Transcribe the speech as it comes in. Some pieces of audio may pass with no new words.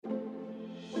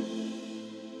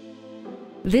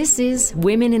This is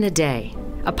Women in a Day,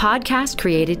 a podcast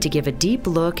created to give a deep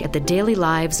look at the daily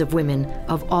lives of women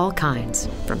of all kinds,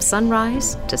 from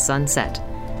sunrise to sunset,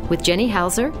 with Jenny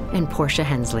Halser and Portia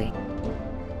Hensley.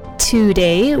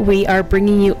 Today, we are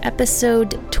bringing you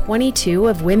episode 22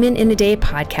 of Women in a Day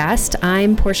podcast.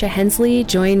 I'm Portia Hensley,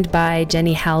 joined by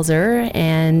Jenny Halser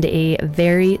and a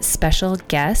very special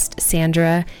guest,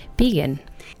 Sandra Began.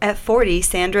 At 40,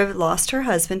 Sandra lost her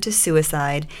husband to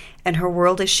suicide, and her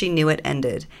world as she knew it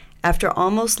ended. After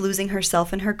almost losing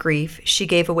herself in her grief, she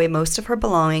gave away most of her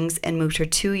belongings and moved her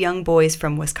two young boys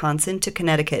from Wisconsin to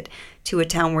Connecticut, to a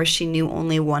town where she knew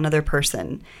only one other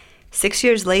person. 6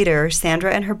 years later,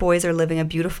 Sandra and her boys are living a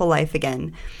beautiful life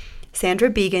again. Sandra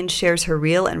Began shares her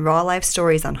real and raw life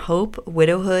stories on hope,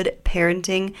 widowhood,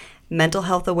 parenting, mental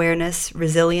health awareness,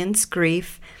 resilience,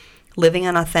 grief, living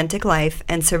an authentic life,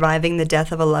 and surviving the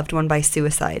death of a loved one by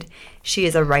suicide. She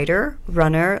is a writer,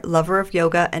 runner, lover of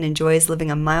yoga, and enjoys living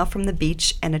a mile from the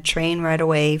beach and a train ride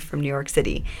away from New York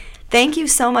City. Thank you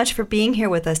so much for being here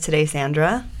with us today,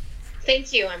 Sandra.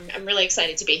 Thank you. I'm really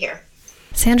excited to be here.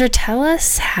 Sandra, tell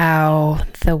us how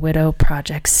the Widow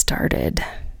Project started.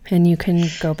 And you can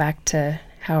go back to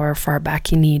however far back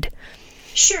you need.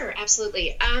 Sure,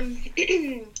 absolutely.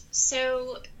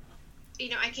 So,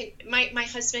 my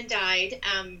husband died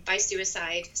by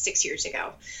suicide 6 years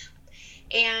ago.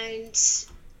 And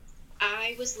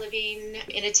I was living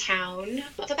in a town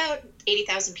of about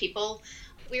 80,000 people.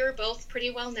 We were both pretty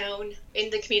well known in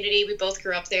the community. We both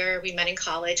grew up there. We met in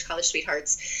college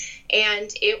sweethearts.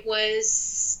 And it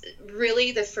was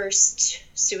really the first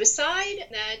suicide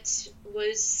that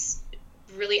was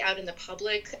really out in the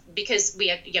public because we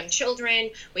had young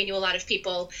children. We knew a lot of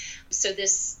people. So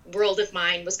this world of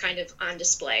mine was kind of on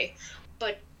display.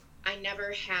 But I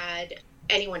never had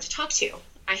anyone to talk to.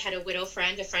 I had a widow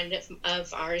friend, a friend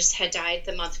of ours had died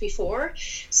the month before.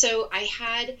 So I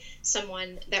had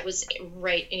someone that was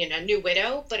a new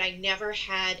widow, but I never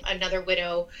had another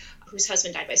widow whose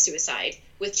husband died by suicide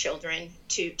with children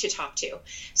to talk to.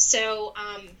 So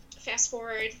fast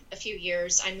forward a few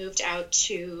years, I moved out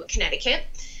to Connecticut,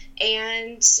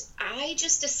 and I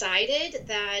just decided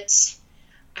that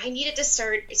I needed to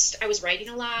start. I was writing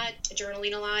a lot,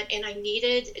 journaling a lot, and I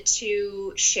needed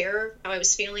to share how I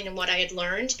was feeling and what I had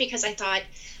learned, because I thought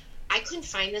I couldn't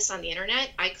find this on the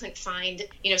internet. I couldn't find,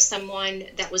 someone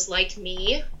that was like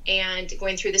me and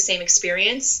going through the same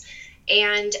experience.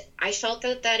 And I felt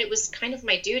that it was kind of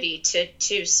my duty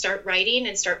to start writing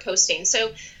and start posting.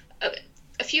 So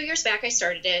a few years back, I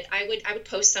started it. I would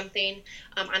post something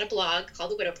on a blog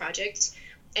called The Widow Project.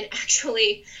 And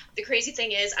actually, the crazy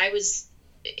thing is,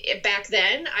 back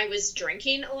then, I was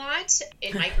drinking a lot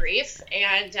in my grief,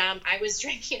 and I was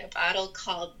drinking a bottle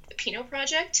called The Pinot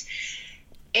Project.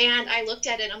 And I looked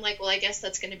at it, and I'm like, well, I guess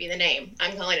that's going to be the name.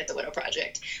 I'm calling it The Widow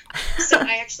Project. So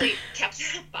I actually kept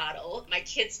that bottle. My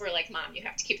kids were like, Mom, you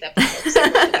have to keep that bottle because I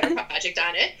wrote The Widow Project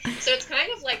on it. So it's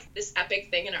kind of like this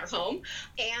epic thing in our home.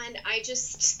 And I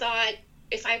just thought,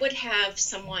 if I would have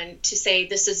someone to say,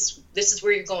 this is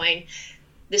where you're going,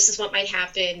 this is what might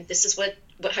happen, this is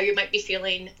how you might be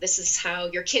feeling, this is how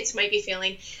your kids might be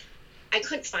feeling. I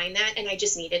couldn't find that, and I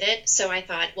just needed it. So I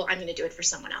thought, well, I'm going to do it for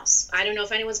someone else. I don't know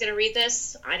if anyone's going to read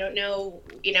this. I don't know,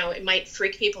 it might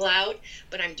freak people out,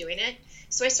 but I'm doing it.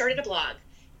 So I started a blog.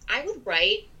 I would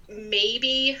write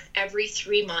maybe every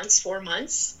 3 months, 4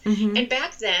 months. Mm-hmm. And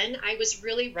back then I was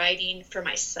really writing for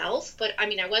myself, but I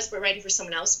was writing for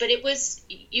someone else, but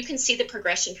you can see the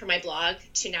progression from my blog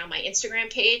to now my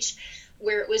Instagram page,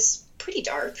 where it was pretty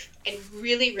dark and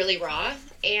really, really raw.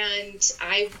 And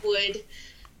I would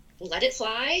let it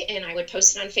fly, and I would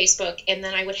post it on Facebook, and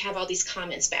then I would have all these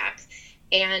comments back.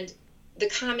 And the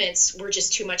comments were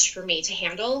just too much for me to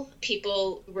handle.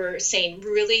 People were saying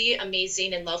really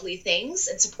amazing and lovely things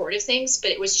and supportive things, but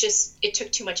it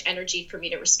took too much energy for me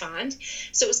to respond.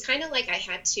 So it was kind of like I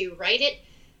had to write it,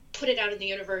 put it out in the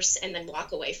universe, and then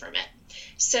walk away from it.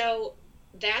 So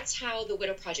that's how the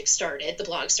Widow Project started, the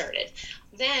blog started.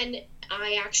 Then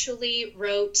I actually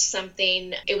wrote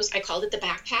something, I called it The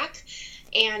Backpack.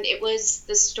 And it was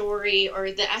the story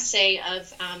or the essay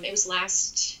of, it was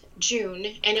last June,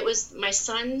 and it was my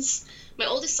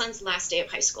oldest son's last day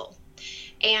of high school.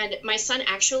 And my son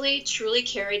actually truly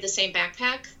carried the same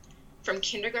backpack from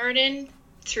kindergarten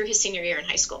through his senior year in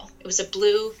high school. It was a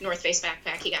blue North Face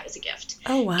backpack he got as a gift.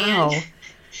 Oh, wow. And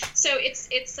so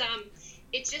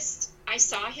I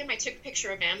saw him, I took a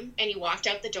picture of him, and he walked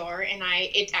out the door, and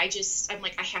I'm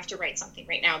like, I have to write something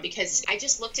right now, because I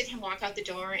just looked at him walk out the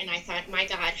door, and I thought, my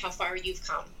God, how far you've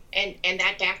come. And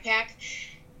that backpack,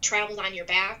 traveled on your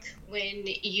back when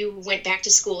you went back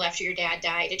to school after your dad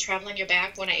died. It traveled on your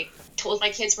back when I told my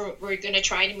kids we're going to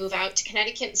try to move out to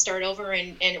Connecticut and start over,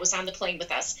 and it was on the plane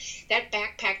with us. That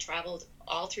backpack traveled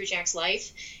all through Jack's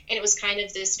life, and it was kind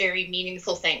of this very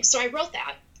meaningful thing. So I wrote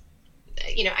that.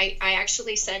 I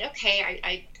actually said, okay,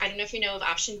 I don't know if you know of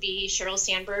Option B, Sheryl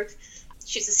Sandberg.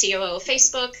 She's the COO of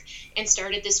Facebook and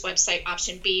started this website,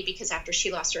 Option B, because after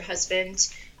she lost her husband,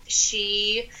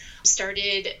 she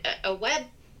started a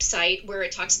website where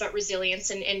it talks about resilience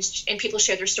and people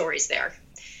share their stories there.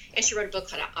 And she wrote a book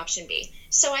called Option B.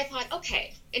 So I thought,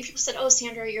 okay. And people said, oh,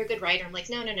 Sandra, you're a good writer. I'm like,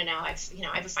 no. I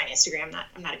have a finance degree. I'm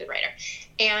not a good writer.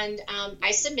 And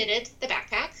I submitted the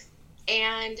backpack,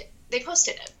 and they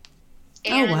posted it.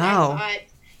 And oh, wow. I thought,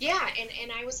 yeah.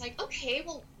 And I was like, okay,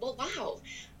 well, wow.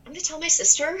 I'm going to tell my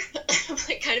sister. I'm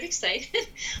like kind of excited.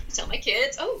 Tell my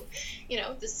kids,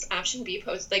 this Option B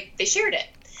post, like they shared it.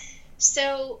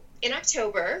 So in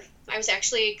October, I was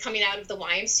actually coming out of the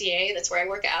YMCA. That's where I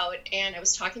work out. And I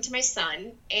was talking to my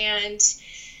son, and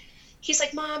he's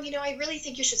like, Mom, I really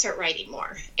think you should start writing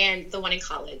more. And the one in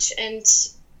college. And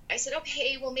I said,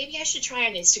 okay, well, maybe I should try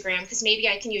on Instagram because maybe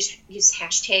I can use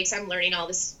hashtags. I'm learning all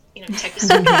this, type of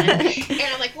stuff.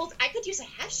 And I'm like, well, I could use a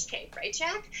hashtag, right,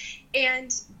 Jack? And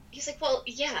he's like, well,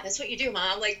 yeah, that's what you do,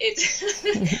 Mom. Like, it's,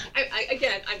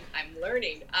 I'm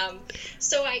learning.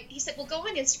 So he said, well, go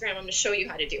on Instagram. I'm going to show you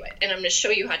how to do it. And I'm going to show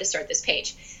you how to start this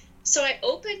page. So I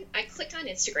click on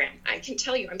Instagram. I can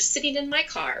tell you, I'm sitting in my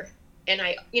car, and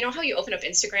how you open up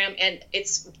Instagram and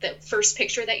it's the first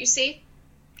picture that you see?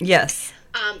 Yes.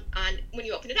 When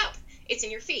you open it up, it's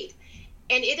in your feed.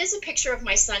 And it is a picture of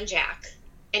my son, Jack.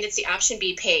 And it's the Option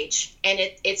B page, and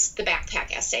it's the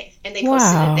backpack essay. And they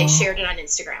posted it. They shared it on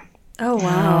Instagram. Oh,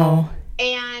 wow.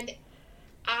 And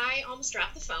I almost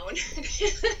dropped the phone.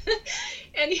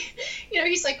 And,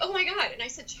 he's like, oh, my God. And I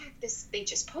said, Jack, they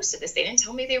just posted this. They didn't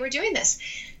tell me they were doing this.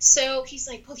 So he's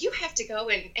like, well, you have to go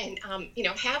and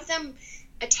have them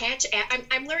attach.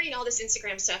 I'm learning all this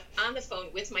Instagram stuff on the phone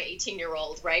with my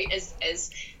 18-year-old, right?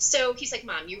 So he's like,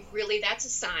 Mom, that's a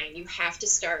sign. You have to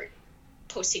start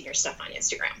posting your stuff on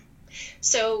Instagram.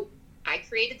 So I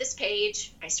created this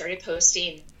page. I started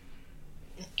posting,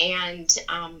 and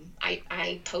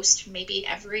I post maybe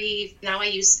now I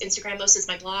use Instagram most as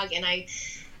my blog, and I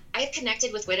have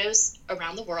connected with widows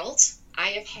around the world.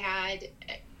 I have had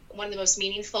one of the most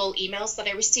meaningful emails that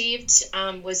I received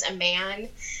was a man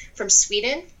from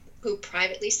Sweden who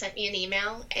privately sent me an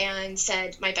email and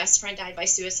said, my best friend died by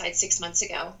suicide 6 months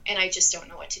ago, and I just don't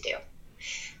know what to do.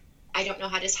 I don't know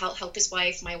how to help his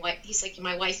wife. He's like,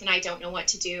 my wife and I don't know what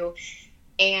to do.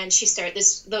 And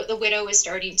the widow is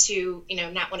starting to,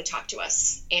 not want to talk to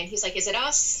us. And he's like, is it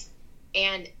us?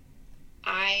 And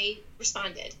I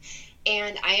responded.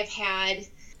 And I have had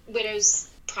widows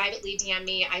privately DM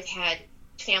me. I've had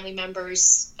family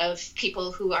members of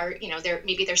people who are,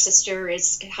 maybe their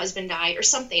his husband died or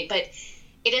something. But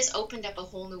it has opened up a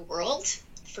whole new world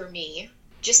for me,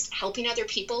 just helping other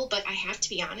people. But I have to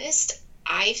be honest,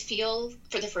 I feel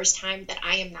for the first time that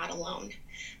I am not alone,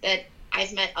 that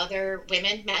I've met other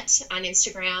women on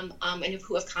Instagram and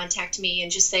who have contacted me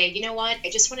and just say, you know what,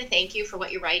 I just want to thank you for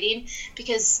what you're writing,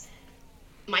 because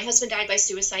my husband died by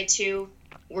suicide too.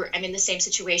 I'm in the same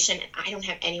situation, and I don't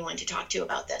have anyone to talk to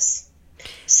about this.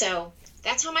 So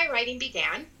that's how my writing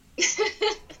began.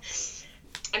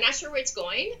 I'm not sure where it's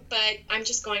going, but I'm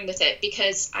just going with it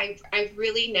because I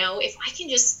really know if I can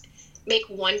just make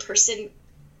one person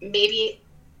maybe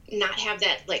not have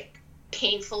that like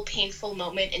painful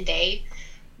moment and day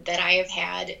that I have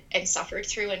had and suffered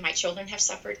through and my children have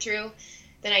suffered through,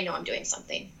 then I know I'm doing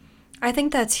something. I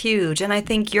think that's huge. And I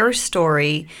think your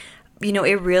story,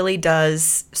 it really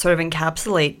does sort of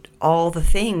encapsulate all the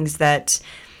things that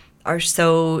are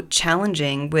so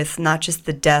challenging with not just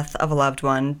the death of a loved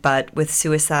one, but with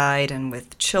suicide and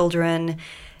with children,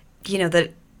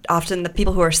 that often the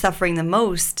people who are suffering the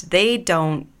most, they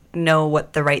don't know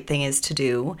what the right thing is to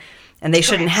do, and they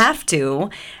shouldn't have to.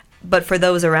 But for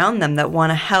those around them that want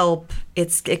to help,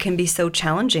 it can be so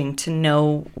challenging to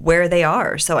know where they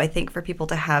are. So I think for people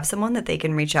to have someone that they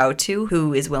can reach out to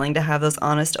who is willing to have those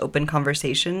honest, open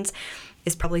conversations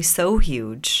is probably so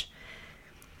huge.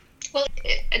 Well,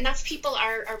 enough people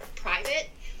are private,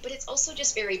 but it's also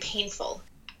just very painful.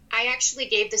 I actually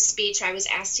gave this speech. I was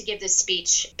asked to give this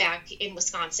speech back in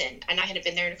Wisconsin, and I hadn't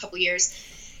been there in a couple of years.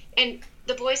 And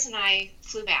the boys and I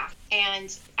flew back,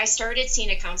 and I started seeing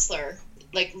a counselor,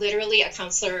 like literally a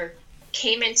counselor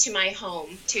came into my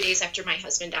home 2 days after my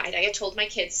husband died. I had told my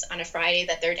kids on a Friday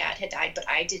that their dad had died, but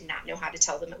I did not know how to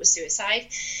tell them it was suicide.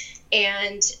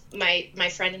 And my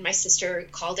friend and my sister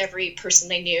called every person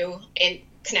they knew, and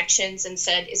connections and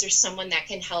said, is there someone that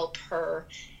can help her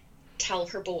tell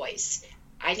her boys?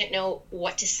 I didn't know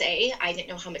what to say. I didn't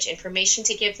know how much information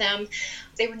to give them.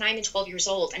 They were 9 and 12 years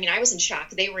old. I mean, I was in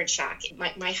shock. They were in shock.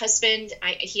 My husband,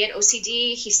 he had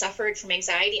OCD. He suffered from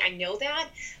anxiety. I know that,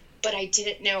 but I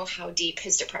didn't know how deep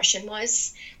his depression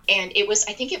was. And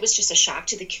I think it was just a shock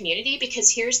to the community, because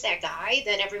here's that guy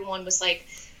that everyone was like,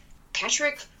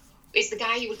 Patrick is the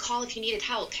guy you would call if you needed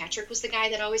help. Patrick was the guy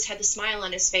that always had the smile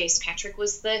on his face. Patrick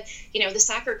was the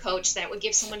soccer coach that would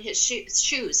give someone his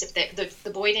shoes if the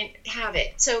boy didn't have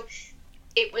it. So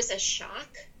it was a shock,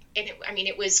 and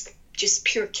it was just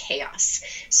pure chaos.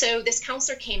 So this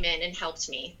counselor came in and helped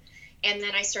me, and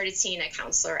then I started seeing a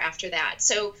counselor after that.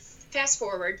 So fast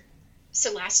forward.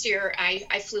 So last year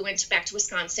I flew back to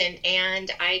Wisconsin,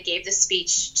 and I gave this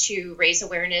speech to raise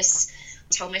awareness,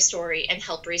 tell my story, and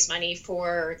help raise money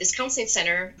for this counseling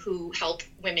center who help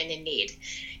women in need.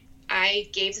 I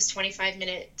gave this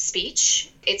 25-minute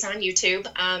speech. It's on YouTube.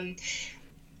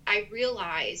 I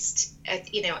realized at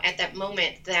that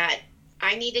moment that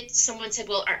I needed, someone said,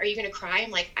 well, are you going to cry?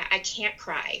 I'm like, I can't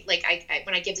cry. Like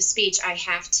when I give the speech, I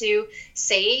have to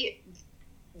say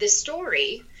the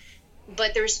story,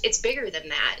 but it's bigger than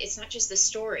that. It's not just the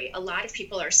story. A lot of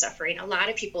people are suffering. A lot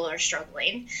of people are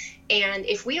struggling. And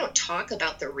if we don't talk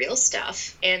about the real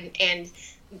stuff and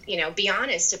be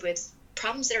honest with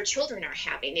problems that our children are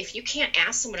having, if you can't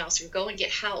ask someone else or go and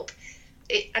get help,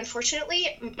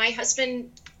 unfortunately, my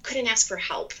husband couldn't ask for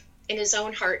help. In his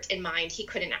own heart and mind, he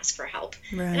couldn't ask for help.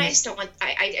 Right. And I just don't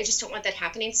want that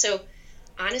happening. So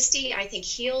honesty, I think,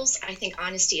 heals. I think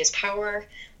honesty is power.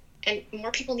 And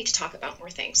more people need to talk about more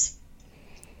things.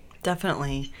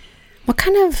 Definitely. What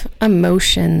kind of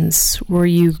emotions were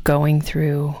you going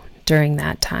through during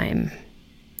that time?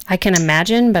 I can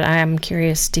imagine, but I'm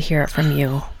curious to hear it from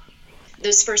you.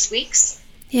 Those first weeks?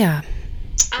 Yeah.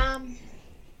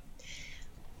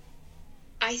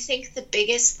 I think the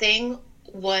biggest thing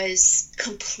was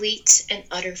complete and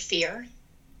utter fear.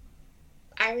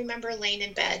 I remember laying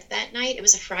in bed that night. It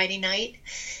was a Friday night.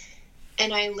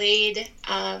 And I laid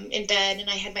in bed, and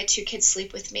I had my 2 kids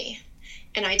sleep with me.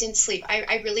 And I didn't sleep.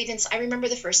 I really didn't. I remember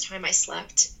the first time I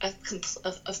slept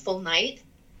a full night.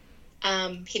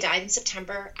 He died in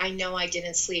September. I know I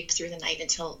didn't sleep through the night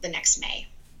until the next May.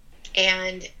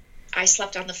 And I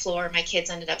slept on the floor. My kids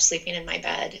ended up sleeping in my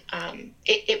bed.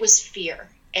 It was fear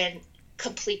and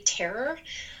complete terror,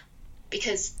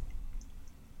 because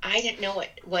I didn't know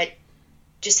what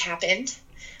just happened.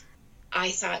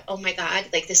 I thought, oh my God,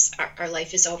 like this, our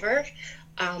life is over.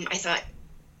 I thought,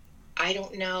 I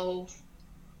don't know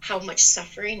how much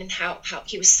suffering and how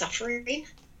he was suffering,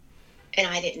 and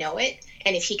I didn't know it.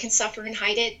 And if he can suffer and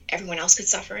hide it, everyone else could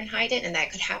suffer and hide it, and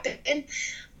that could happen.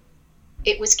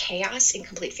 It was chaos and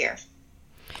complete fear.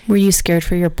 Were you scared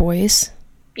for your boys?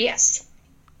 Yes.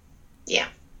 Yeah.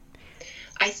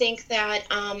 I think that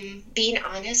being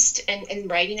honest and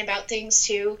writing about things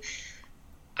too,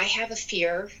 I have a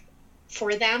fear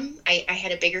for them. I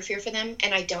had a bigger fear for them,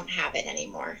 and I don't have it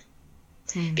anymore.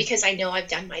 Because I know I've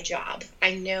done my job.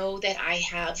 I know that I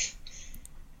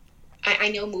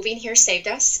know moving here saved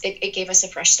us. It gave us a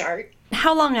fresh start.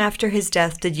 How long after his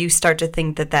death did you start to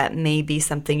think that may be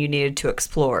something you needed to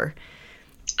explore?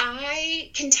 I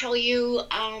can tell you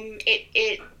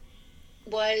it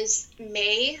was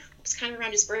May. It was kind of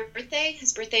around his birthday.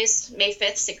 His birthday's May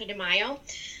 5th, Cinco de Mayo.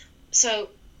 So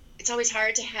it's always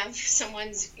hard to have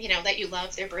someone's, that you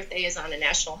love, their birthday is on a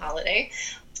national holiday.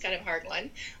 It's kind of a hard one.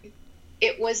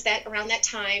 It was around that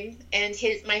time, and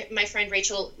my friend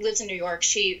Rachel lives in New York.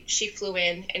 She flew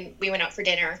in, and we went out for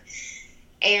dinner,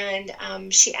 and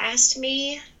she asked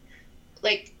me,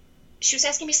 she was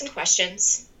asking me some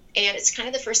questions, and it's kind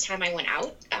of the first time I went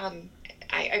out.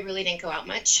 I really didn't go out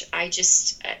much. I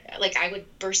just, I would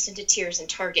burst into tears in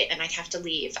Target, and I'd have to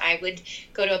leave. I would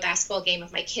go to a basketball game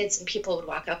with my kids, and people would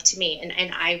walk up to me,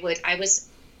 and I was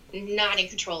not in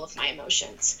control of my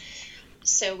emotions.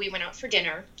 So we went out for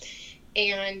dinner.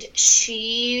 And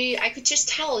I could just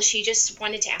tell she just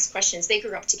wanted to ask questions. They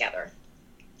grew up together,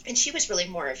 and she was really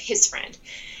more of his friend.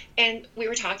 And we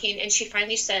were talking, and she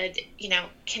finally said,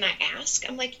 can I ask?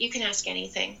 I'm like, you can ask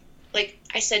anything.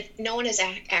 I said, no one has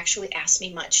actually asked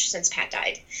me much since Pat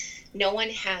died. No one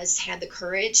has had the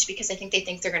courage, because I think they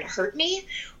think they're going to hurt me,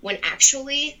 when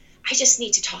actually I just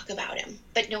need to talk about him.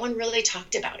 But no one really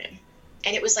talked about him.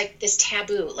 And it was like this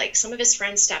taboo. Some of his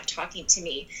friends stopped talking to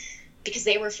me, because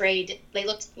they were afraid.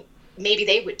 Maybe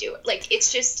they would do it.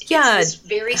 It's this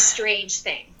very strange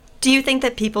thing. Do you think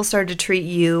that people started to treat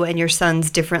you and your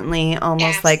sons differently,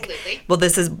 almost Absolutely. Well,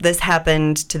 this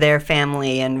happened to their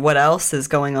family, and what else is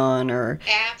going on? Or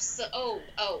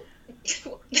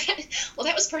well,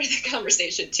 that was part of the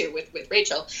conversation too with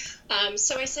Rachel.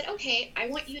 So I said, okay, I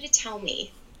want you to tell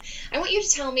me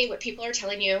what people are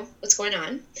telling you, what's going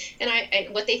on,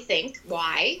 and what they think,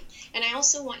 why, and I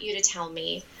also want you to tell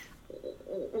me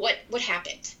what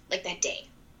happened, like that day.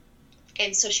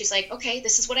 And so she's like, okay,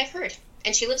 this is what I've heard.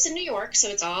 And she lives in New York, so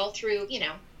it's all through,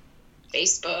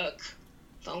 Facebook,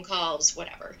 phone calls,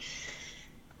 whatever.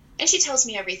 And she tells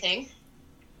me everything.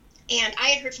 And I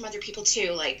had heard from other people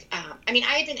too, I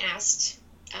had been asked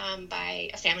by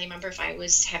a family member if I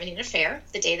was having an affair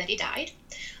the day that he died.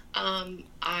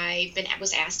 I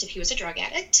was asked if he was a drug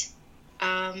addict.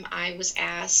 I was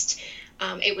asked,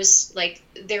 it was like,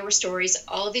 there were stories,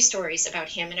 all of these stories about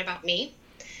him and about me,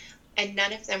 and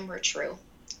none of them were true.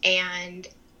 And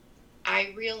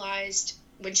I realized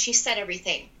when she said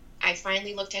everything, I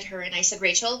finally looked at her and I said,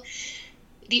 Rachel,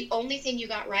 the only thing you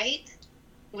got right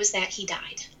was that he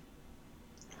died.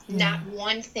 Not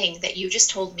one thing that you just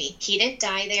told me. He didn't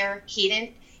die there.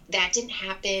 That didn't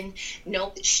happen.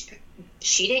 No,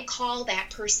 she didn't call that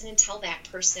person and tell that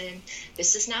person.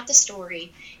 This is not the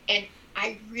story. And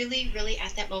I really, really,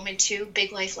 at that moment too,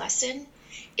 big life lesson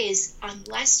is,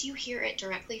 unless you hear it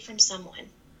directly from someone,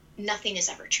 nothing is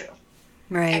ever true.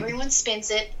 Right. Everyone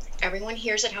spins it. Everyone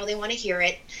hears it how they want to hear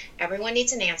it. Everyone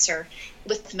needs an answer.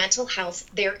 With mental health,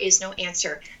 there is no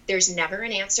answer. There's never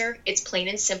an answer. It's plain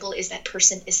and simple, is that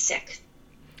person is sick.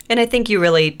 And I think you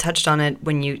really touched on it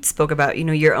when you spoke about,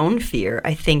 your own fear.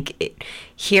 I think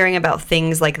hearing about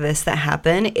things like this that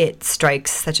happen, it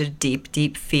strikes such a deep,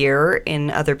 deep fear in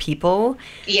other people.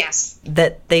 Yes.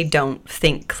 That they don't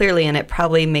think clearly, and it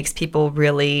probably makes people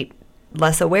really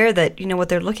less aware that, what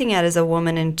they're looking at is a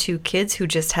woman and 2 kids who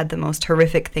just had the most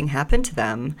horrific thing happen to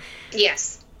them.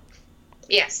 Yes.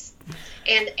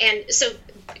 And so,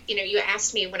 you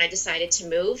asked me when I decided to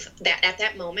move, that at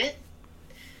that moment,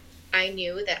 I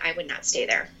knew that I would not stay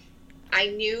there. I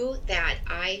knew that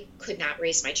I could not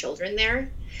raise my children there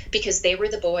because they were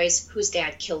the boys whose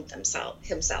dad killed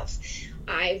himself.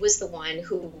 I was the one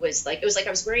who was it was like I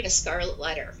was wearing a scarlet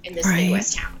letter in this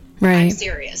Midwest town. Right. I'm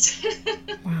serious.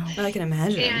 Wow. I can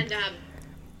imagine. And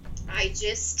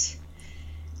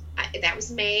that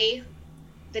was May.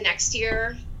 The next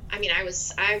year, I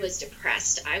was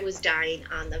depressed. I was dying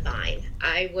on the vine.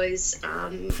 I was,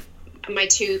 my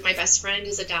best friend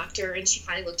is a doctor, and she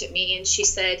finally looked at me and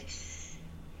she's like,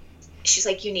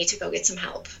 you need to go get some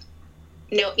help.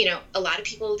 No, a lot of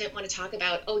people didn't want to talk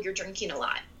about, oh, you're drinking a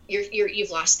lot.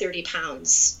 You've lost 30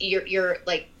 pounds. You're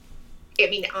like,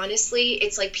 honestly,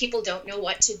 it's like people don't know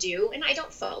what to do, and I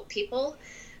don't fault people,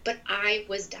 but I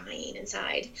was dying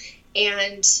inside.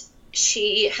 And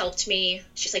she helped me.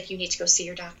 She's like, you need to go see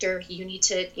your doctor. You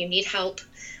need help.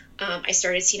 I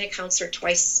started seeing a counselor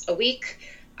twice a week.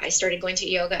 I started going to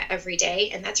yoga every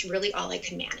day, and that's really all I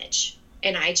could manage.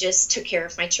 And I just took care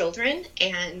of my children,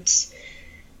 and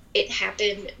it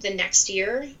happened the next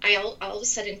year. All of a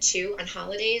sudden too, on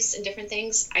holidays and different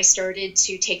things, I started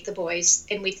to take the boys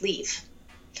and we'd leave.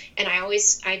 And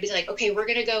I'd be like, okay, we're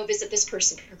going to go visit this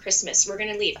person for Christmas. We're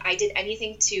going to leave. I did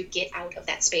anything to get out of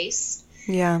that space.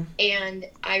 Yeah. And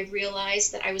I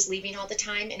realized that I was leaving all the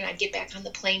time, and I'd get back on the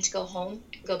plane to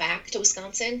go back to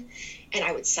Wisconsin, and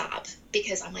I would sob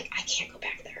because I'm like, I can't go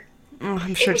back there. Oh,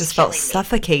 I'm sure it just felt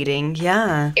suffocating.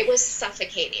 Yeah. It was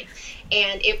suffocating.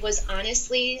 And it was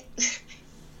honestly, I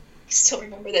still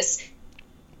remember this.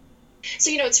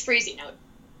 So, it's freezing out.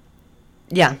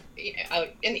 Yeah. Out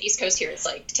in the East Coast here, it's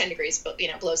like 10 degrees,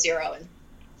 below zero. And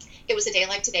it was a day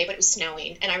like today, but it was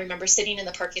snowing. And I remember sitting in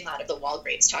the parking lot of the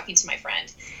Walgreens talking to my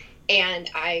friend. And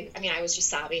I was just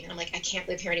sobbing. And I'm like, I can't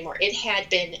live here anymore. It had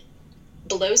been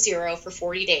below zero for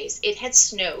 40 days. It had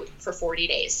snowed for 40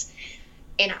 days.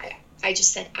 And I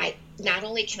just said, not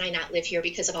only can I not live here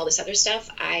because of all this other stuff,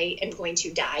 I am going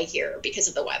to die here because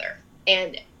of the weather.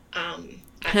 And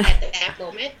at that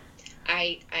moment,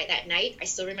 that night, I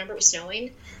still remember it was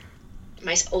snowing.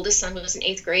 My oldest son was in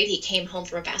 8th grade. He came home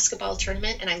from a basketball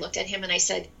tournament, and I looked at him and I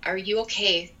said, are you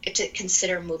okay to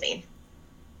consider moving?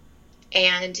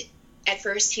 And at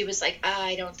first he was like,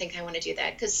 I don't think I want to do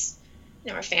that because,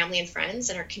 our family and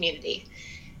friends and our community.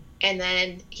 And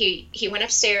then he went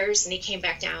upstairs and he came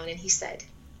back down and he said,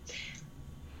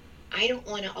 I don't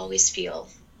want to always feel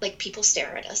like people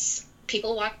stare at us.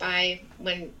 People walk by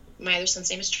when my other son's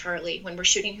name is Charlie, when we're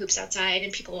shooting hoops outside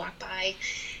and people walk by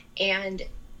and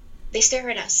they stare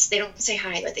at us. They don't say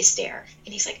hi, but they stare.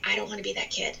 And he's like, I don't want to be that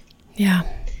kid. Yeah.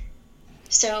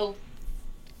 So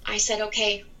I said,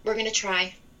 okay, we're going to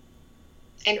try.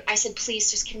 And I said,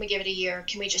 please, just can we give it a year?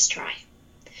 Can we just try?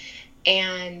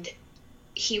 And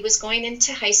he was going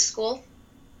into high school,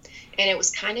 And it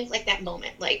was kind of like that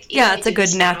moment. Like, yeah, it's a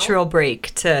good natural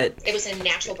break to... It was a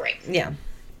natural break. Yeah.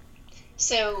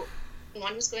 So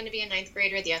one was going to be a 9th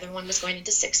grader. The other one was going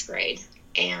into 6th grade.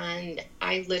 And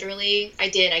I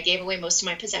gave away most of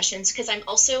my possessions because I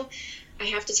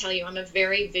have to tell you, I'm a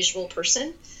very visual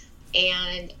person,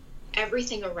 and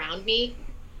everything around me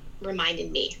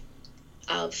reminded me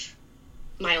of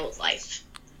my old life.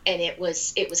 And it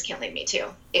was killing me too.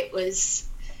 It was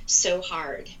so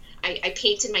hard. I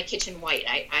painted my kitchen white.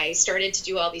 I started to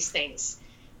do all these things,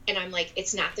 and I'm like,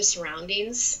 it's not the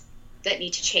surroundings that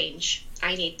need to change.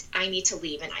 I need to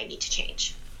leave, and I need to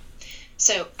change.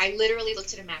 So I literally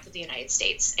looked at a map of the United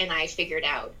States, and I figured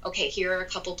out, okay, here are a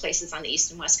couple places on the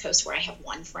East and West Coast where I have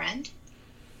one friend.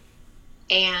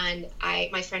 And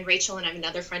my friend Rachel and I have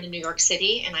another friend in New York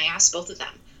City, and I asked both of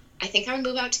them, I think I would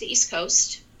move out to the East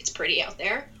Coast. It's pretty out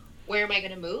there. Where am I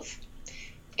going to move?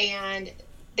 And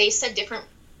they said different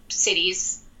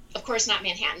cities. Of course, not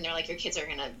Manhattan. They're like, your kids are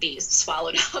going to be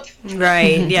swallowed up.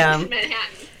 Right, yeah. in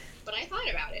Manhattan. But I thought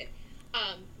about it.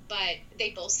 But they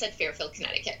both said Fairfield,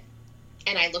 Connecticut.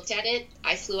 And I looked at it.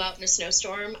 I flew out in a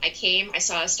snowstorm. I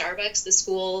saw a Starbucks, the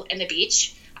school, and the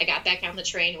beach. I got back on the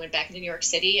train, went back into New York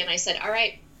City, and I said, all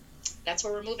right, that's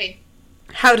where we're moving.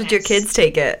 How did your kids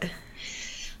take it?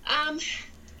 I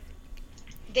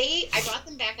brought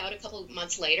them back out a couple of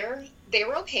months later. They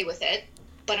were okay with it,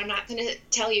 but I'm not going to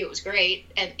tell you it was great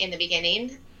in the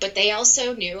beginning. But they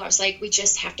also knew, I was like, we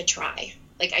just have to try.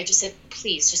 Like, I just said,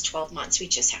 please, just 12 months. We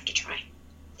just have to try.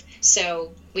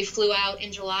 So we flew out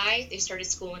in July. They started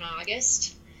school in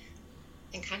August.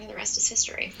 And kind of the rest is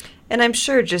history. And I'm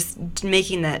sure just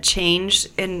making that change,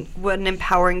 and what an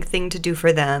empowering thing to do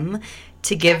for them,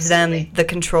 to give them the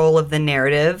control of the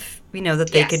narrative, that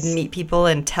they could meet people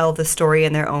and tell the story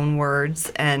in their own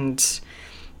words. And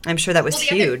I'm sure that was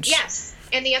huge. Yes.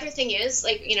 And the other thing is,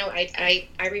 like,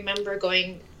 I remember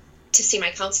going to see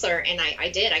my counselor, and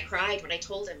I cried when I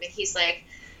told him, and he's like,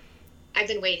 I've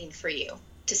been waiting for you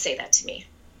to say that to me.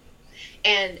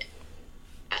 And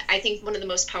I think one of the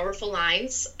most powerful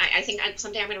lines, I think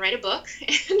someday I'm going to write a book,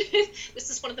 and this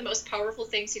is one of the most powerful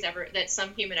things that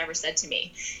some human ever said to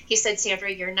me. He said,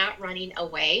 Sandra, you're not running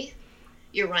away,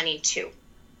 you're running to.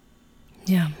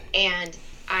 Yeah. And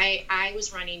I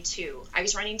was running to. I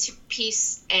was running to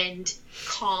peace and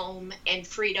calm and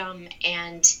freedom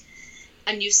and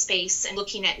a new space and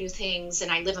looking at new things.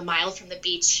 And I live a mile from the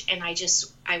beach, and I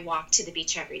walk to the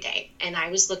beach every day. And I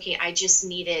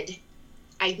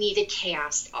needed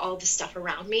chaos, all the stuff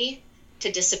around me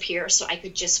to disappear so I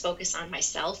could just focus on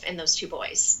myself and those two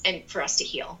boys and for us to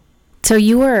heal. So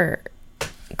you were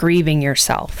grieving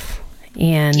yourself,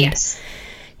 and yes.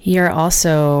 You're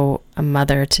also a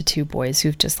mother to two boys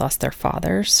who've just lost their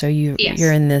father. So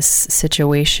you're in this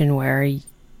situation where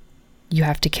you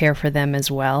have to care for them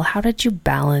as well. How did you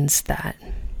balance that?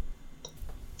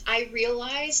 I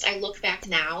realized, I look back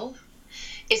now,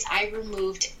 is I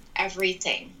removed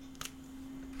everything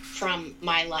from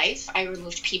my life. I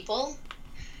removed people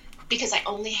because I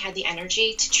only had the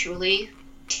energy to truly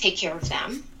take care of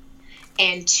them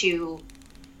and to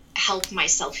help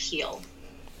myself heal.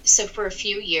 So for a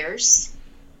few years,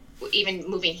 even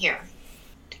moving here,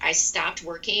 I stopped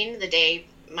working the day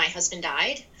my husband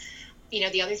died.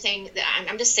 The other thing that I'm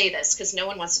going to say this because no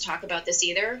one wants to talk about this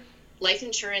either. Life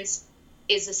insurance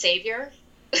is a savior.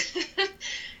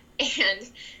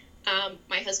 And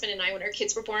my husband and I, when our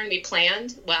kids were born, we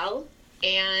planned well,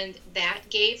 and that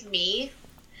gave me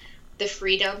the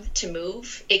freedom to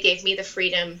move. It gave me the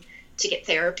freedom to get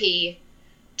therapy,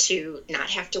 to not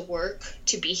have to work,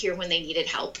 to be here when they needed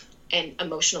help and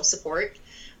emotional support.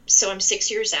 So I'm 6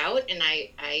 years out, and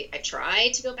I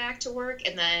tried to go back to work,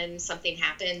 and then something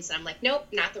happens, and I'm like, nope,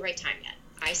 not the right time yet.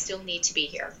 I still need to be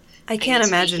here. I can't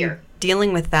imagine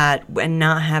dealing with that and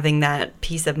not having that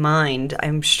peace of mind.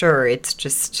 I'm sure it's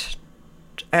just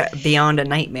beyond a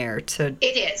nightmare to.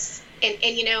 It is, and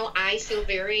I feel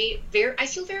very,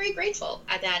 very, grateful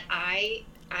that I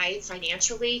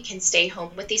financially can stay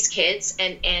home with these kids,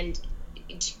 and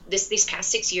these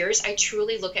past 6 years, I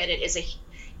truly look at it as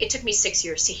it took me 6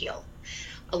 years to heal.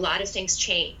 A lot of things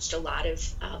changed. A lot of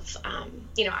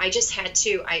I just had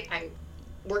to. I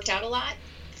worked out a lot.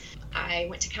 I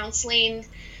went to counseling.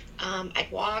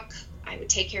 I'd walk. I would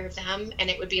take care of them, and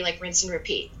it would be like rinse and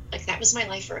repeat. Like that was my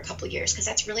life for a couple of years because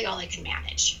that's really all I can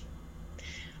manage.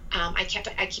 I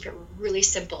keep it really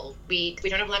simple. We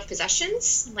don't have a lot of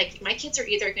possessions. Like my kids are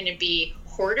either going to be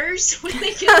hoarders when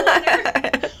they get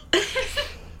older,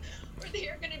 or they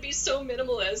are going to be so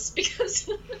minimalist because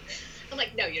I'm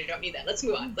like, no, you don't need that. Let's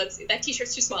move on. That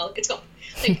t-shirt's too small. It's gone.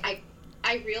 Like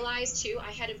I realized too,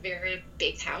 I had a very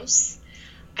big house.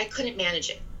 I couldn't manage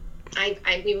it.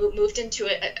 we moved into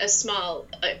a small,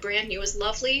 brand new, it was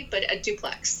lovely, but a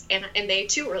duplex, and they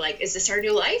too were like, "Is this our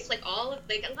new life?" Like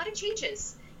a lot of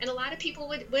changes, and a lot of people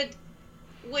would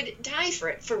die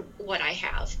for what I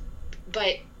have,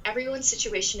 but everyone's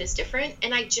situation is different,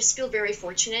 and I just feel very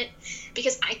fortunate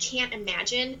because I can't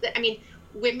imagine that. I mean,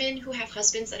 women who have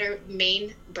husbands that are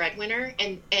main breadwinner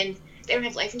and they don't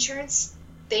have life insurance,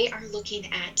 they are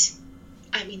looking at,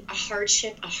 I mean, a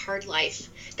hardship, a hard life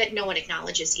that no one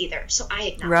acknowledges either. So I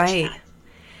acknowledge that.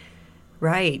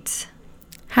 Right.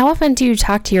 How often do you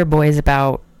talk to your boys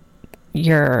about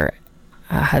your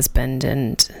husband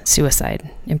and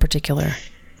suicide in particular?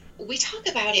 We talk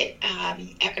about it,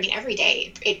 every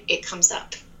day it comes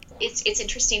up. It's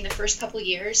interesting. The first couple of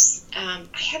years, I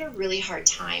had a really hard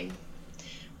time.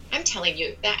 I'm telling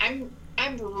you that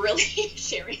I'm really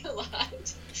sharing a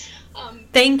lot.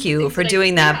 Thank you for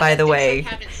doing that, by the way. I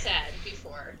haven't said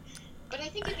before, but I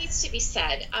think it needs to be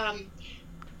said.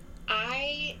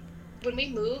 When we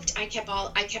moved, I kept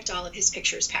all of his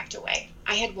pictures packed away.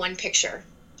 I had one picture,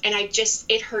 and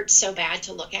it hurt so bad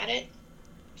to look at it.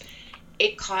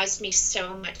 It caused me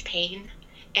so much pain,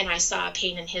 and I saw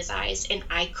pain in his eyes, and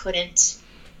I couldn't.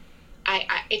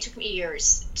 It took me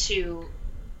years to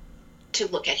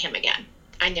look at him again.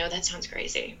 I know that sounds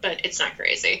crazy, but it's not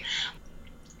crazy.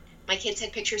 My kids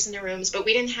had pictures in their rooms, but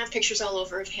we didn't have pictures all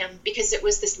over of him because it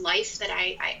was this life that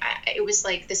it was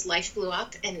like this life blew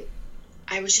up, and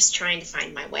I was just trying to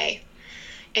find my way,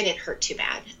 and it hurt too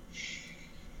bad.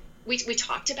 We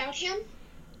talked about him,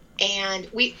 and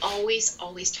we always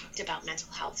talked about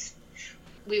mental health.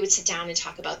 We would sit down and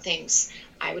talk about things.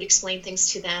 I would explain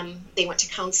things to them. They went to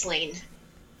counseling.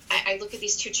 I look at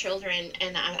these two children,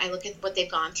 and I look at what they've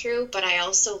gone through, but I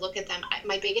also look at them.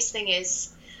 My biggest thing is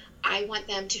I want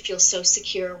them to feel so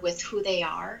secure with who they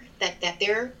are, that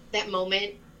that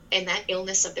moment and that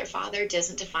illness of their father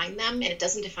doesn't define them, and it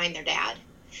doesn't define their dad.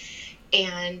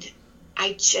 And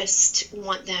I just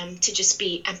want them to just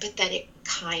be empathetic,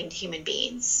 kind human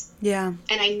beings. Yeah.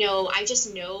 And I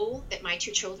just know that my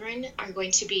two children are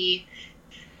going to be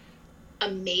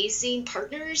amazing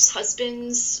partners,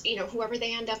 husbands, whoever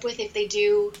they end up with. If they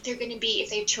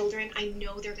have children, I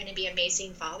know they're going to be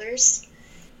amazing fathers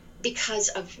because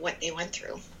of what they went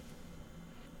through.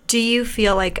 Do you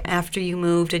feel like after you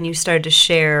moved and you started to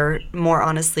share more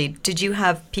honestly, did you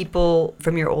have people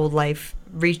from your old life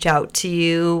reach out to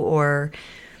you, or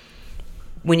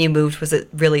when you moved, was it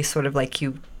really sort of like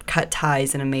you cut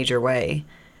ties in a major way?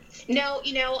 No,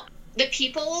 the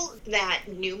people that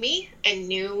knew me and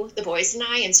knew the boys and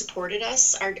I and supported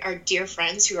us, our dear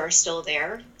friends who are still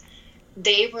there,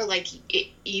 they were like,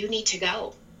 you need to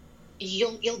go.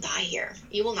 You'll die here.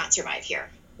 You will not survive here.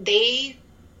 They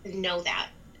know that.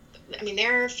 I mean,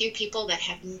 there are a few people that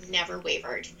have never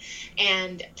wavered.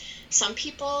 And some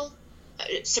people,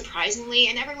 surprisingly,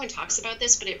 and everyone talks about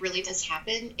this, but it really does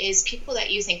happen, is people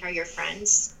that you think are your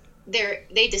friends,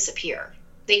 they disappear.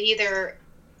 They either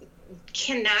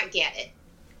cannot get it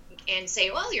and say,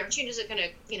 well, aren't you just going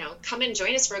to, come and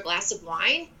join us for a glass of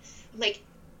wine? I'm like,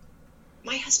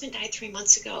 my husband died 3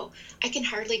 months ago. I can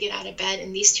hardly get out of bed,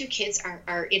 and these two kids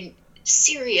are in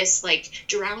serious,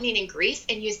 drowning in grief,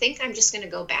 and you think I'm just going to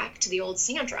go back to the old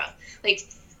Sandra.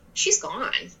 She's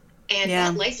gone, and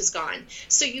that life is gone.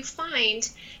 So you find,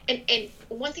 and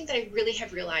one thing that I really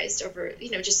have realized over,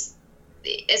 just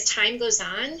as time goes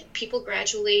on, people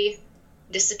gradually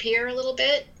disappear a little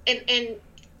bit, and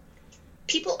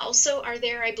people also are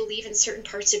there, I believe, in certain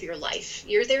parts of your life.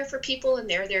 You're there for people, and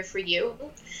they're there for you.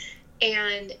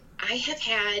 And I have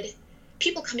had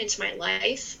people come into my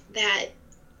life that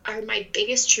are my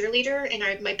biggest cheerleader and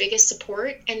are my biggest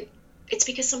support, and it's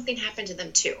because something happened to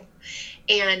them too.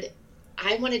 And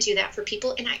I want to do that for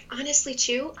people, and I honestly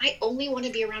too, I only want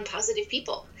to be around positive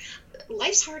people.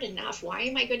 Life's hard enough. Why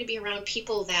am I going to be around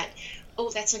people that,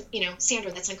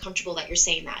 Sandra, that's uncomfortable that you're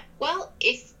saying that? Well,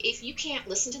 if you can't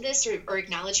listen to this or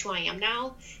acknowledge who I am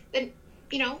now, then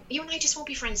you and I just won't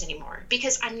be friends anymore,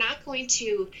 because I'm not going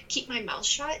to keep my mouth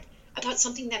shut about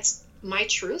something that's my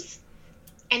truth,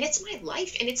 and it's my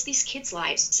life, and it's these kids'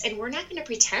 lives, and we're not going to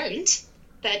pretend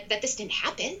that this didn't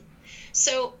happen.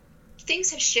 So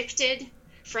things have shifted,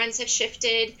 friends have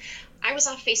shifted. I was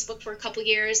off Facebook for a couple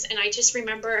years, and I just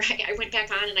remember I went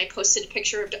back on and I posted a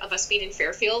picture of us being in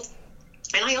Fairfield,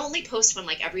 and I only post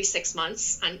one every 6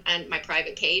 months on my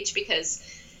private page, because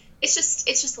it's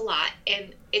just a lot,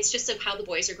 and it's just of how the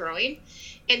boys are growing,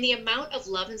 and the amount of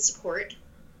love and support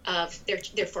of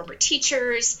their former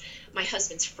teachers, my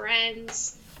husband's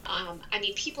friends.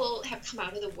 People have come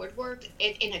out of the woodwork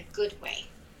in a good way,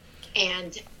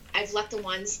 and I've let the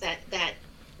ones that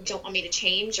don't want me to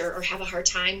change or have a hard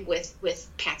time with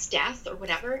Pat's death or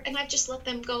whatever. And I've just let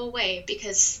them go away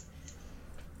because,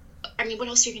 I mean, what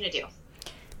else are you going to do?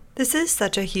 This is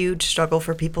such a huge struggle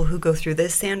for people who go through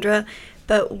this, Sandra.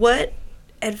 But what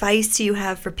advice do you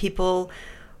have for people?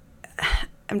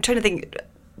 I'm trying to think.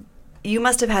 You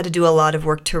must have had to do a lot of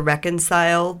work to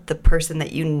reconcile the person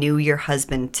that you knew your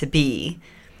husband to be,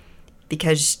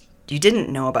 because you didn't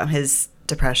know about his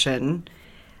depression.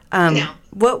 No.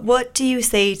 What do you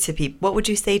say to people? What would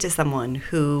you say to someone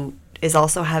who is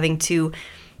also having to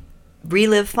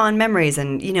relive fond memories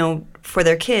and, you know, for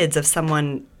their kids of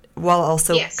someone while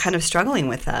also kind of struggling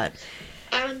with that?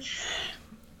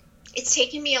 It's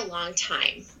taken me a long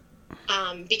time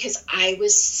because I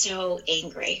was so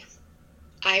angry.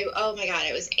 Oh my God,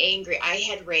 I was angry. I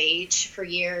had rage for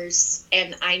years,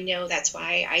 and I know that's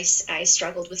why I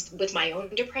struggled with my own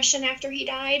depression after he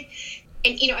died.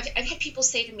 And, you know, I've had people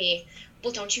say to me,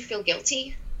 well, don't you feel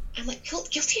guilty? I'm like,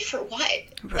 guilty for what?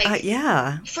 Like,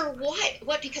 yeah. For what?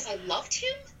 What, because I loved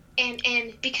him?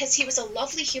 And because he was a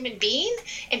lovely human being?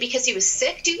 And because he was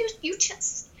sick?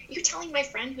 You're telling my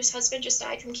friend whose husband just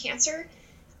died from cancer?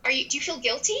 Do you feel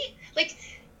guilty? Like,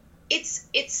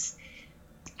 it's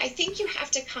I think you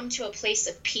have to come to a place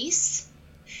of peace.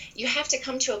 You have to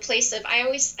come to a place of, I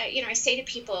always, I say to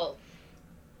people,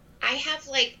 I have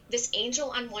like this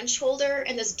angel on one shoulder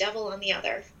and this devil on the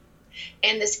other.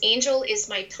 And this angel is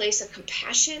my place of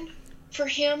compassion for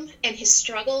him and his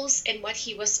struggles and what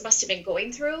he must have been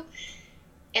going through.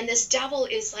 And this devil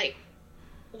is like,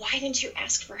 why didn't you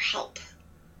ask for help?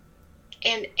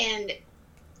 And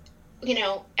you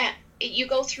know, you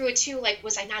go through it too, like,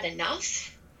 was I not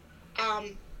enough?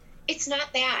 It's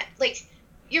not that. Like,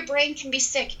 your brain can be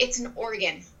sick. It's an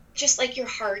organ, just like your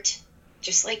heart,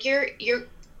 just like your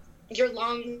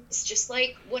lungs, just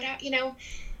like what, you know.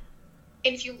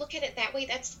 And if you look at it that way,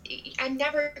 I'm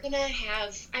never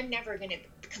gonna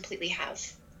completely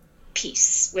have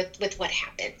peace with what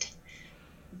happened.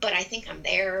 But I think I'm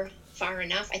there far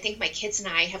enough. I think my kids and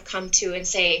I have come to and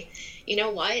say, you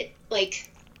know what,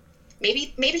 like,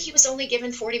 maybe he was only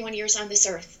given 41 years on this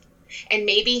earth, and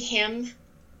maybe him,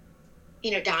 you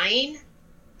know, dying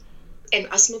and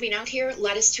us moving out here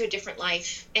led us to a different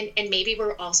life, and maybe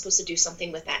we're all supposed to do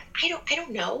something with that. I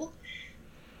don't know.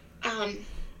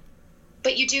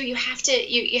 But you have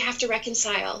to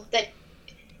reconcile that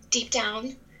deep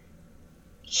down,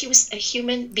 he was a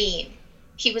human being.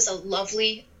 He was a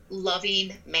lovely,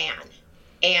 loving man.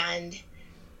 And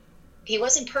he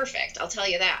wasn't perfect, I'll tell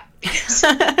you that.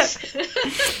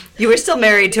 You were still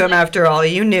married to him after all,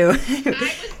 you knew. I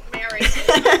was married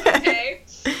to him, okay?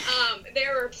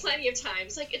 There were plenty of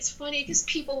times, like, it's funny because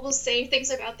people will say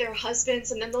things about their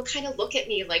husbands and then they'll kind of look at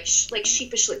me like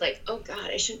sheepishly, like, oh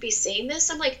God, I shouldn't be saying this.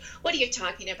 I'm like, what are you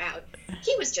talking about?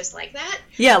 He was just like that.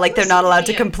 Yeah, like they're not allowed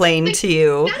to complain to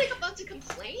you. Not allowed to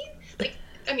complain? Like,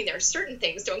 I mean, there are certain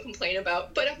things don't complain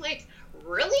about, but I'm like,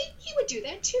 really? He would do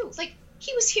that too. Like,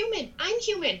 he was human. I'm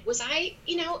human. Was I,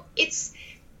 you know, it's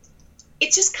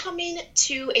just coming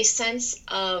to a sense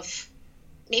of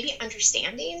maybe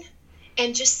understanding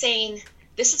and just saying,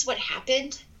 this is what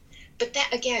happened. But that,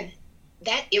 again,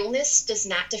 that illness does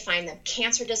not define them.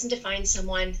 Cancer doesn't define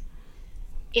someone.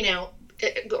 You know,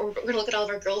 we're going to look at all of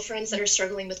our girlfriends that are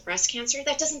struggling with breast cancer.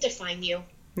 That doesn't define you.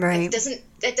 Right.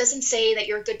 That doesn't say that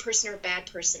you're a good person or a bad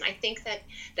person. I think that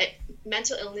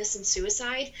mental illness and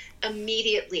suicide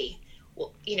immediately,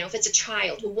 well, you know, if it's a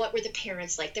child, well, what were the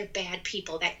parents like? They're bad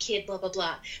people. That kid, blah, blah,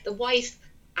 blah. The wife,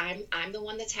 I'm the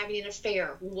one that's having an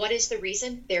affair. What is the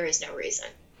reason? There is no reason.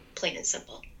 Plain and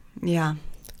simple. Yeah.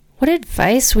 What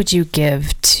advice would you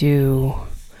give to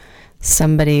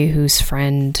somebody whose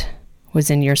friend was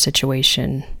in your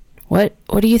situation? What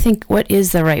do you think, what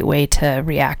is the right way to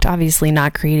react? Obviously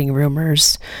not creating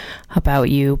rumors about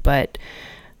you, but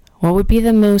what would be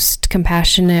the most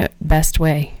compassionate, best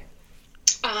way?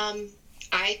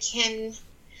 I can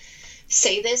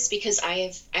say this because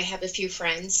I have a few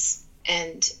friends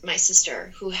and my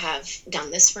sister who have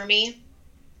done this for me.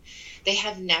 They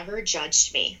have never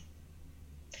judged me.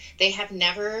 They have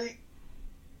never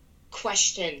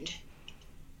questioned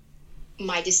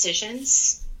my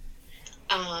decisions.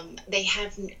 They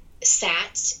have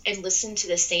sat and listened to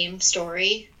the same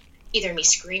story, either me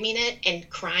screaming it and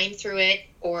crying through it,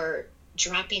 or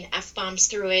dropping F-bombs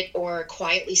through it, or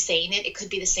quietly saying it. It could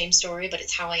be the same story, but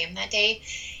it's how I am that day.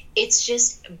 It's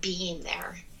just being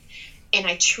there. And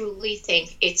I truly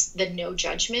think it's the no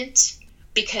judgment,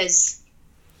 because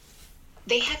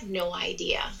they have no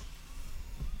idea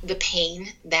the pain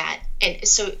that, and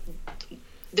so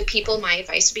the people, my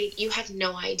advice would be, you have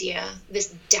no idea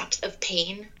this depth of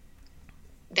pain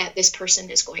that this person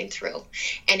is going through.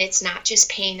 And it's not just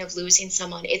pain of losing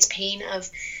someone, it's pain of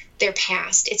their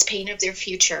past, it's pain of their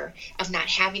future, of not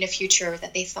having a future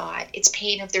that they thought, it's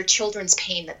pain of their children's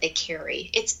pain that they carry,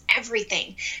 it's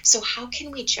everything. So how can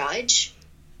we judge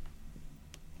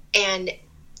and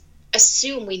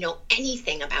assume we know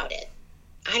anything about it?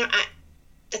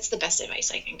 That's the best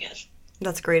advice I can give.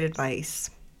 That's great advice.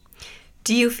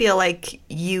 Do you feel like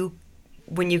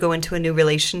when you go into a new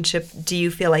relationship, do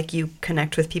you feel like you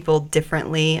connect with people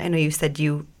differently? I know you said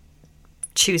you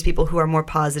choose people who are more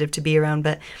positive to be around,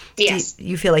 but yes. Do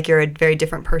you feel like you're a very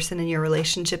different person in your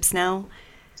relationships now?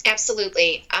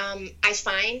 Absolutely. I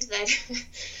find that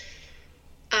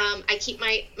I keep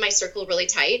my circle really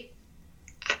tight.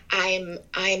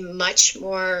 I'm much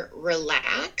more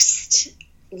relaxed.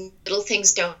 Little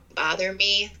things don't bother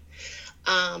me.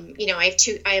 I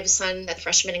have a son that's a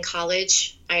freshman in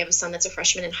college. I have a son that's a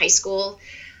freshman in high school.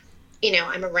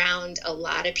 I'm around a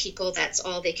lot of people. That's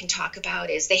all they can talk about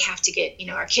is they have to get,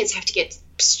 our kids have to get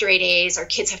straight A's. Our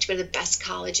kids have to go to the best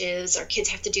colleges. Our kids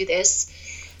have to do this.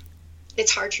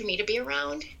 It's hard for me to be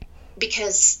around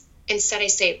because instead I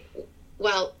say,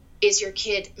 well, is your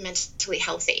kid mentally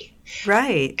healthy?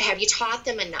 Right. Have you taught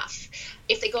them enough?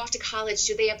 If they go off to college,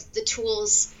 do they have the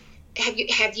tools? Have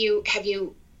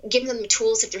you given them the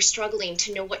tools if they're struggling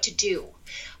to know what to do?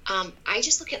 I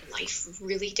just look at life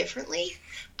really differently.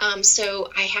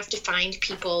 So I have to find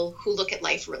people who look at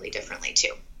life really differently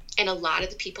too. And a lot of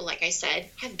the people, like I said,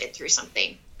 have been through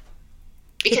something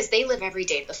because they live every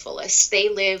day to the fullest.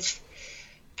 I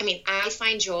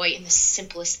find joy in the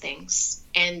simplest things.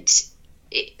 And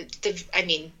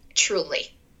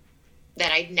truly,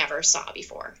 that I never saw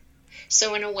before.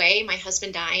 So in a way, my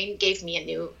husband dying gave me a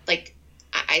new,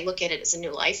 I look at it as a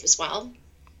new life as well.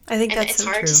 I think and that's it's so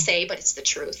hard true. to say, but it's the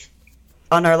truth.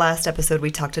 On our last episode,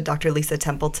 we talked to Dr. Lisa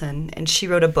Templeton, and she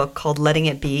wrote a book called Letting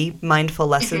It Be, Mindful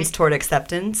Lessons Toward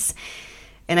Acceptance.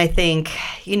 And I think,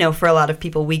 for a lot of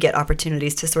people, we get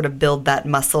opportunities to sort of build that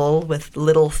muscle with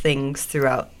little things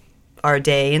throughout our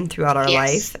day and throughout our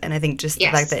life. And I think just the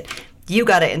fact that you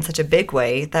got it in such a big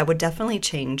way, that would definitely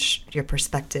change your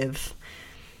perspective.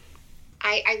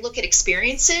 I look at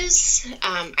experiences.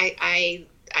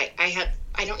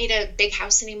 I don't need a big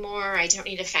house anymore. I don't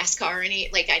need a fast car.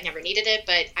 I never needed it,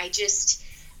 but I just,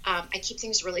 I keep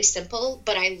things really simple,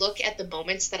 but I look at the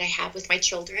moments that I have with my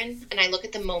children and I look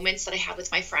at the moments that I have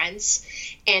with my friends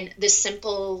and the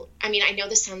simple, I know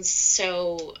this sounds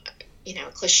so,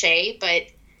 cliche, but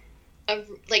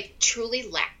truly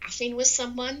laughing with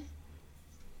someone,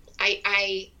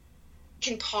 I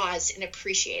can pause and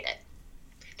appreciate it.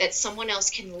 That someone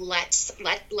else can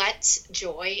let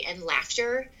joy and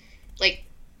laughter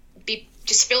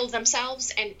just fill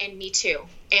themselves and me too.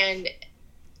 And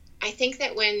I think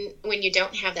that when you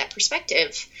don't have that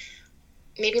perspective,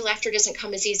 maybe laughter doesn't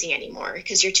come as easy anymore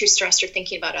because you're too stressed or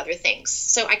thinking about other things.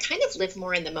 So I kind of live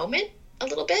more in the moment a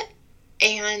little bit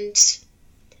and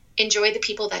enjoy the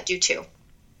people that do too.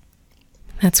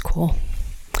 That's cool.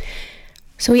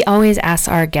 So we always ask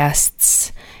our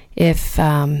guests if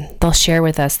they'll share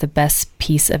with us the best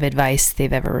piece of advice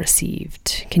they've ever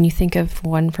received. Can you think of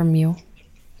one from you?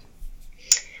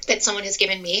 That someone has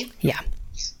given me? Yeah.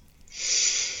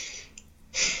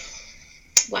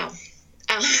 Wow.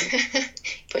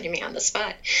 Putting me on the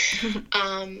spot.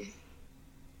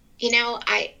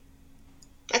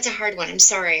 That's a hard one. I'm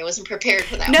sorry. I wasn't prepared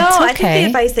for that one. No, okay. I think the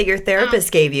advice that your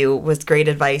therapist gave you was great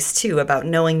advice too, about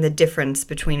knowing the difference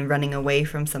between running away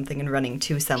from something and running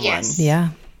to someone. Yes. Yeah.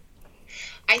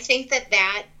 I think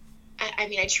that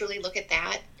I truly look at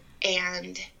that.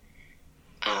 And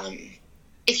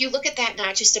if you look at that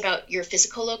not just about your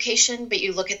physical location, but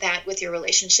you look at that with your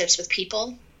relationships with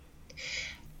people,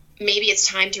 maybe it's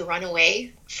time to run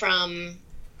away from,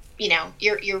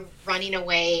 you're running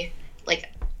away like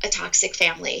a toxic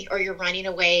family, or you're running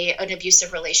away an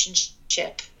abusive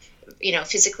relationship,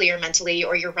 physically or mentally,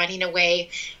 or you're running away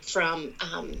from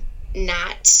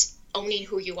not owning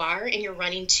who you are, and you're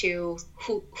running to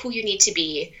who you need to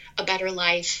be, a better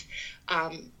life,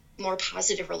 more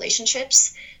positive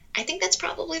relationships. I think that's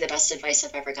probably the best advice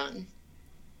I've ever gotten.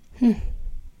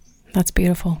 That's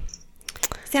beautiful.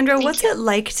 Sandra, Thank what's you. it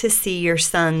like to see your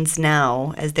sons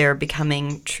now as they're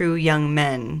becoming true young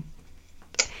men?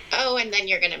 Oh, and then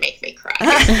you're going to make me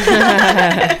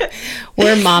cry.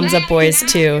 We're moms of boys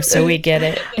too, so we get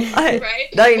it. Right?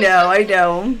 I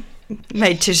know.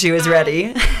 My tissue is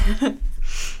ready.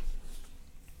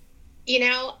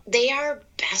 They are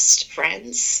best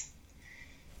friends.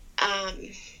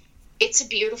 It's a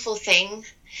beautiful thing.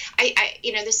 I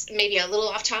this may be a little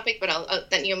off topic, but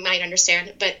then you might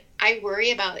understand. But I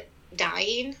worry about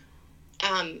dying,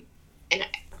 and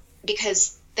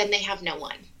because then they have no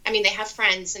one. I mean, they have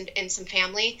friends and some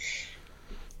family,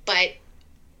 but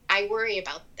I worry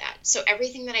about that. So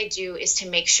everything that I do is to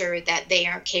make sure that they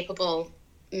are capable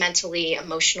mentally,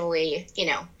 emotionally,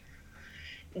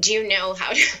 do you know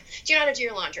how to do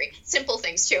your laundry? Simple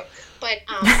things too. But,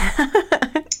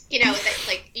 you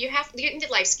need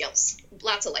life skills,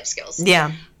 lots of life skills.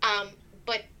 Yeah.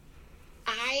 But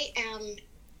I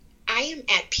am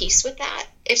at peace with that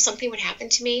if something would happen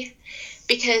to me,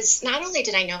 because not only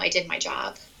did I know I did my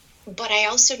job, but I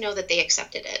also know that they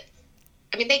accepted it.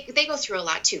 I mean, they go through a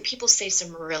lot too. People say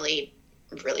some really,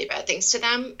 really bad things to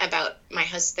them about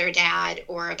their dad,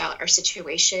 or about our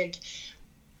situation.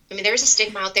 I mean, there's a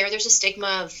stigma out there. There's a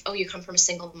stigma of, oh, you come from a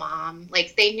single mom.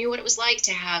 Like, they knew what it was like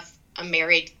to have a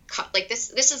married like this.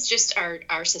 This is just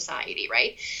our society,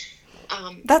 right?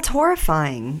 That's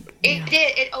horrifying.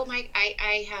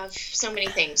 I have so many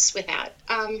things with that.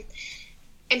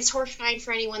 And it's horrifying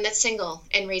for anyone that's single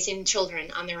and raising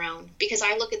children on their own, because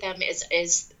I look at them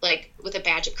as like with a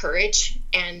badge of courage.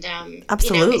 And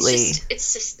absolutely, it's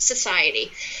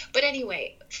society. But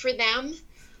anyway, for them,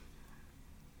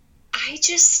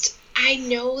 I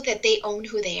know that they own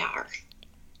who they are,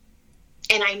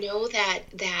 and I know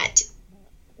that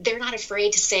they're not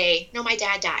afraid to say, no, my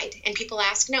dad died. And people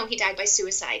ask, no, he died by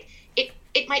suicide.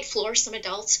 It might floor some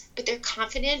adults, but they're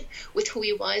confident with who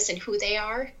he was and who they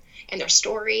are and their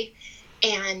story.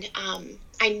 And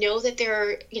I know that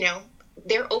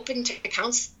they're open to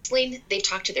counseling. They've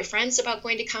talked to their friends about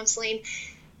going to counseling.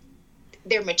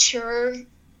 They're mature,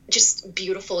 just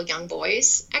beautiful young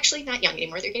boys. Actually, not young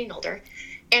anymore. They're getting older.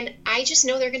 And I just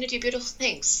know they're going to do beautiful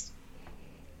things.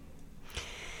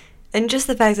 And just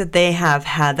the fact that they have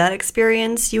had that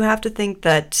experience, you have to think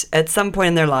that at some point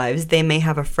in their lives, they may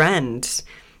have a friend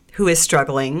who is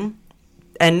struggling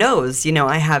and knows,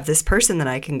 I have this person that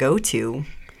I can go to.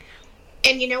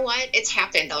 And you know what? It's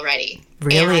happened already.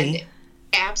 Really? And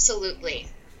absolutely.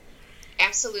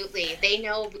 Absolutely. They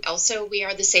know also we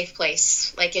are the safe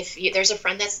place. Like, if there's a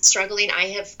friend that's struggling,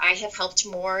 I have helped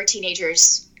more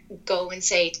teenagers go and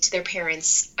say to their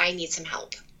parents, I need some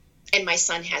help. And my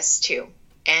son has too.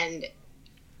 And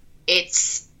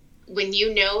it's when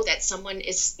you know that someone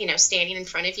is, standing in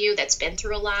front of you that's been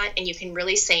through a lot, and you can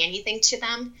really say anything to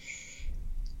them.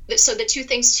 So the two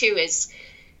things too is,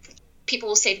 people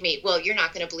will say to me, well, you're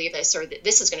not going to believe this, or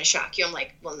this is going to shock you. I'm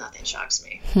like, well, nothing shocks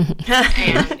me.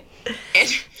 and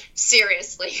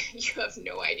seriously, you have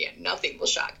no idea. Nothing will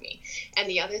shock me. And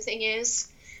the other thing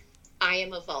is, I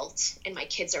am a vault, and my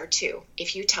kids are too.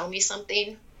 If you tell me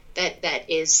something that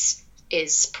is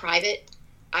private,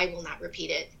 I will not repeat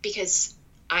it, because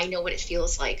I know what it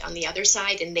feels like on the other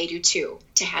side, and they do too,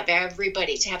 to have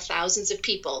thousands of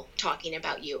people talking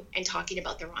about you and talking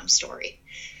about the wrong story.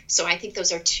 So I think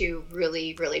those are two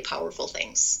really, really powerful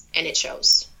things, and it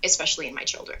shows, especially in my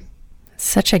children.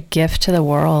 Such a gift to the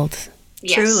world.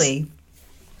 Yes. Truly.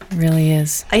 It really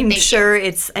is. I'm sure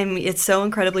it's so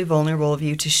incredibly vulnerable of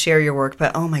you to share your work,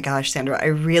 but oh my gosh, Sandra, I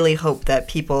really hope that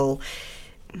people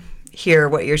hear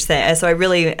what you're saying. So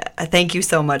I thank you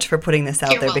so much for putting this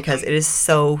out You're there welcome. Because it is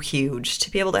so huge to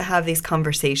be able to have these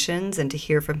conversations and to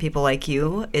hear from people like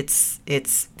you. It's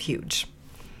huge.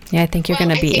 Yeah, I think you're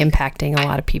going to be impacting a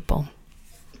lot of people.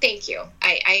 Thank you.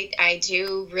 I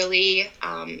do really,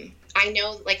 I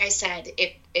know, like I said,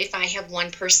 if I have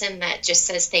one person that just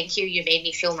says, thank you, you made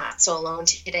me feel not so alone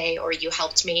today, or you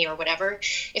helped me, or whatever,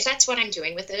 if that's what I'm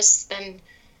doing with this, then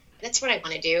that's what I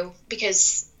want to do,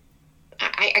 because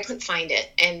I couldn't find it.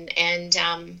 And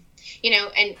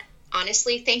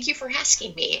honestly, thank you for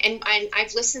asking me. And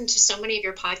I've listened to so many of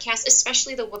your podcasts,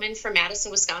 especially the woman from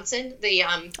Madison, Wisconsin. The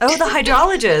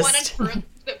hydrologist. The one on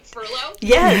furlough.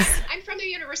 Yes. I'm from the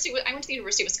University. I went to the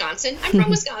University of Wisconsin. I'm from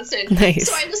Wisconsin. Nice.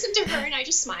 So I listened to her and I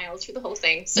just smiled through the whole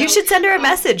thing. So, you should send her a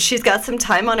message. She's got some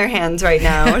time on her hands right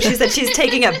now. She said she's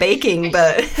taking up baking,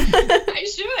 but I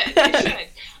should.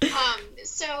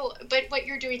 But what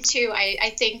you're doing too,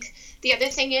 I think the other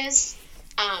thing is,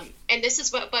 and this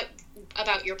is what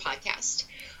about your podcast,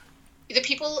 the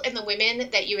people and the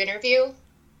women that you interview,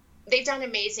 they've done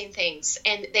amazing things,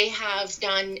 and they have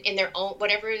done in their own,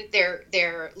 whatever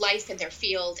their life and their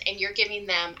field, and you're giving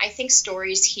them, I think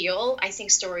stories heal. I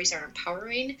think stories are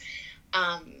empowering.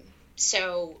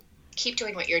 So keep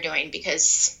doing what you're doing,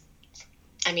 because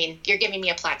you're giving me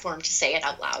a platform to say it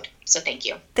out loud. So thank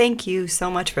you. Thank you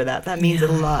so much for that. That means a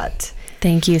lot.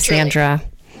 Thank you, Sandra.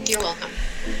 You're welcome.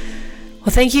 Well,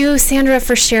 thank you, Sandra,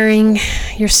 for sharing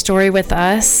your story with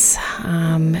us.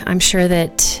 I'm sure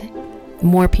that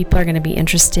more people are going to be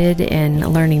interested in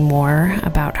learning more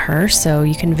about her. So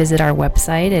you can visit our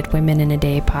website at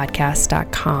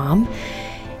womeninadaypodcast.com.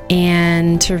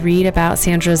 and to read about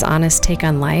Sandra's honest take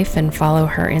on life and follow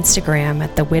her Instagram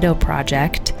at The Widow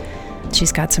Project.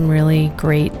 She's got some really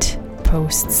great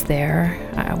posts there.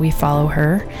 We follow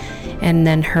her. And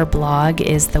then her blog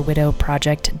is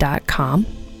thewidowproject.com.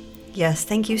 Yes,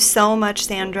 thank you so much,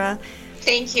 Sandra.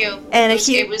 Thank you. And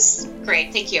it was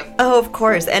great. Thank you. Oh, of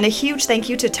course. And a huge thank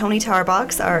you to Tony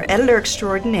Tarbox, our editor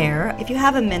extraordinaire. If you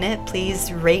have a minute,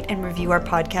 please rate and review our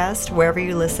podcast wherever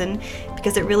you listen,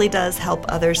 because it really does help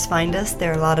others find us.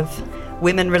 There are a lot of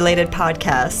women-related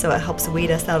podcasts, so it helps weed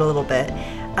us out a little bit.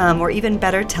 Or even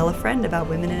better, tell a friend about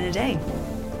Women in a Day.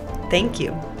 Thank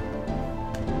you.